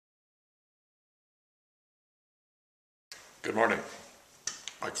Good morning,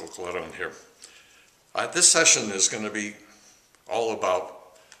 Michael Coletto here. This session is going to be all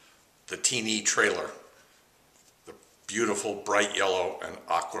about the Tee Nee trailer, the beautiful bright yellow and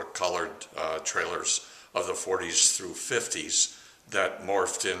aqua colored trailers of the 40s through 50s that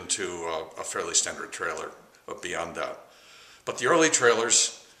morphed into a fairly standard trailer beyond that. But the early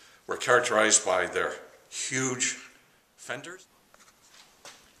trailers were characterized by their huge fenders.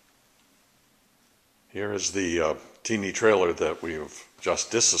 Here is the Tee Nee trailer that we've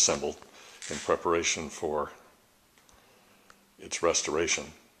just disassembled in preparation for its restoration.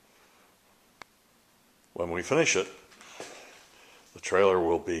 When we finish it, the trailer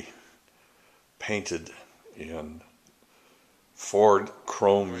will be painted in Ford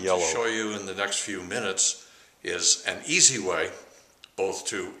chrome yellow. What I'm going to show you in the next few minutes is an easy way both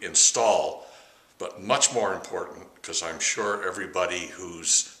to install, but much more important, because I'm sure everybody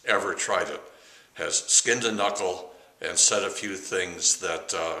who's ever tried it has skinned a knuckle and said a few things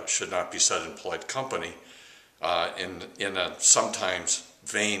that should not be said in polite company in a sometimes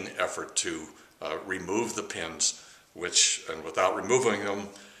vain effort to remove the pins, and without removing them,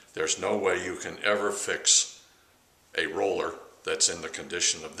 there's no way you can ever fix a roller that's in the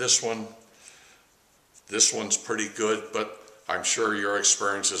condition of this one. This one's pretty good, but I'm sure your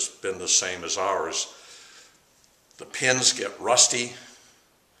experience has been the same as ours. The pins get rusty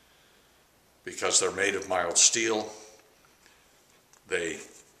because they're made of mild steel. They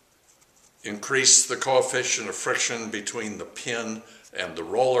increase the coefficient of friction between the pin and the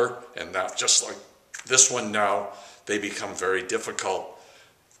roller, and that, just like this one now, they become very difficult.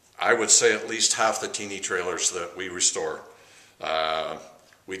 I would say at least half the Tee Nee trailers that we restore,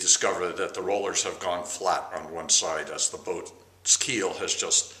 we discover that the rollers have gone flat on one side as the boat's keel has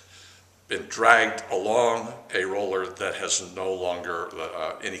just been dragged along a roller that has no longer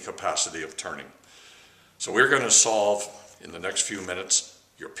any capacity of turning. So we're going to solve in the next few minutes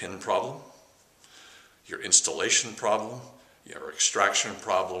your pin problem, your installation problem, your extraction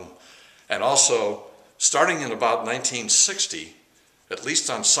problem, and also starting in about 1960, at least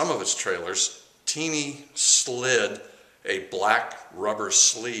on some of its trailers, Tee Nee slid a black rubber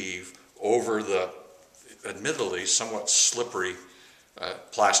sleeve over the admittedly somewhat slippery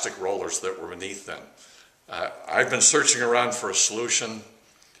plastic rollers that were beneath them. I've been searching around for a solution,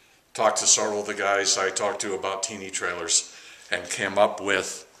 talked to several of the guys I talked to about Tee Nee trailers, and came up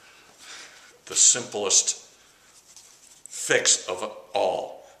with the simplest fix of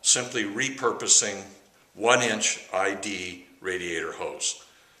all, simply repurposing 1-inch ID radiator hose.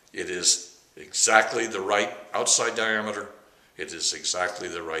 It is exactly the right outside diameter, it is exactly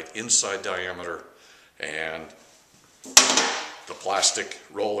the right inside diameter, and the plastic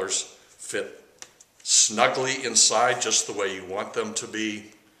rollers fit snugly inside just the way you want them to be.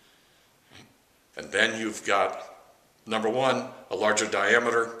 And then you've got, number one, a larger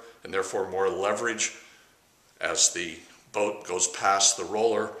diameter and therefore more leverage as the boat goes past the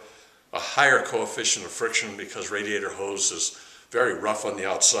roller, a higher coefficient of friction because radiator hose is very rough on the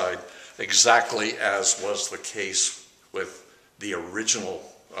outside, exactly as was the case with the original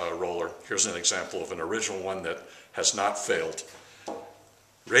roller. Here's an example of an original one that has not failed.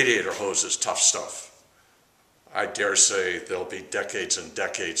 Radiator hose is tough stuff. I dare say there'll be decades and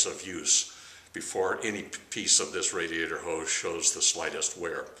decades of use before any piece of this radiator hose shows the slightest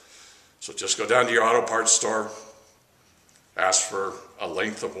wear. So just go down to your auto parts store, ask for a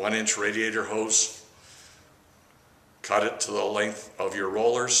length of 1-inch radiator hose, cut it to the length of your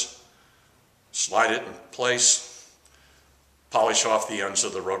rollers, slide it in place, polish off the ends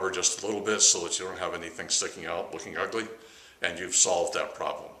of the rubber just a little bit so that you don't have anything sticking out looking ugly, and you've solved that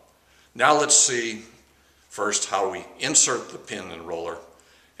problem. Now let's see first how we insert the pin and roller,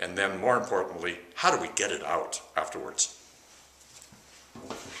 and then more importantly, how do we get it out afterwards?